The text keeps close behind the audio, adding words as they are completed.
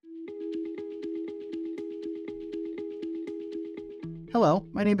Hello,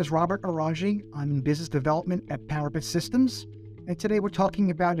 my name is Robert Iraggi. I'm in business development at Parabit Systems, and today we're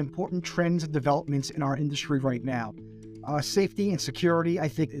talking about important trends and developments in our industry right now. Safety and security, I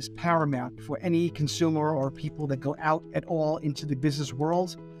think, is paramount for any consumer or people that go out at all into the business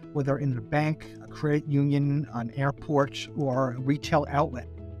world, whether in a bank, a credit union, an airport, or a retail outlet.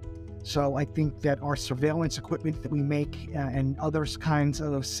 So I think that our surveillance equipment that we make and other kinds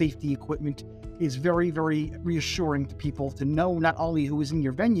of safety equipment is very, very reassuring to people to know not only who is in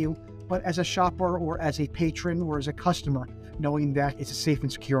your venue, but as a shopper or as a patron or as a customer, knowing that it's a safe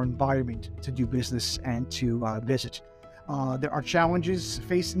and secure environment to do business and to visit. There are challenges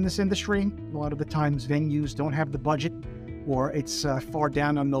faced in this industry. A lot of the times venues don't have the budget, or it's far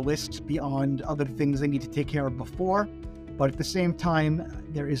down on the list beyond other things they need to take care of before. But at the same time,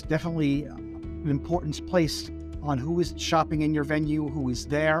 there is definitely an importance placed on who is shopping in your venue, who is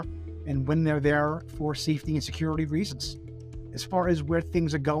there, and when they're there for safety and security reasons. As far as where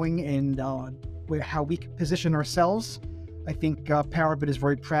things are going and how we can position ourselves, I think Parabit is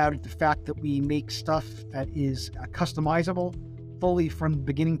very proud of the fact that we make stuff that is customizable, fully from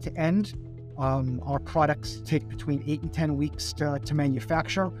beginning to end. Our products take between 8 and 10 weeks to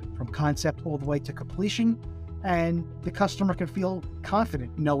manufacture, from concept all the way to completion. And the customer can feel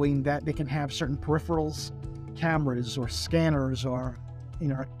confident knowing that they can have certain peripherals, cameras or scanners or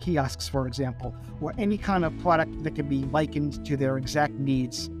kiosks, for example, or any kind of product that can be likened to their exact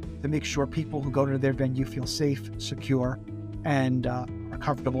needs to make sure people who go to their venue feel safe, secure, and are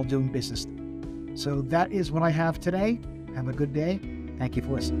comfortable doing business. So that is what I have today. Have a good day. Thank you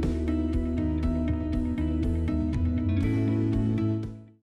for listening.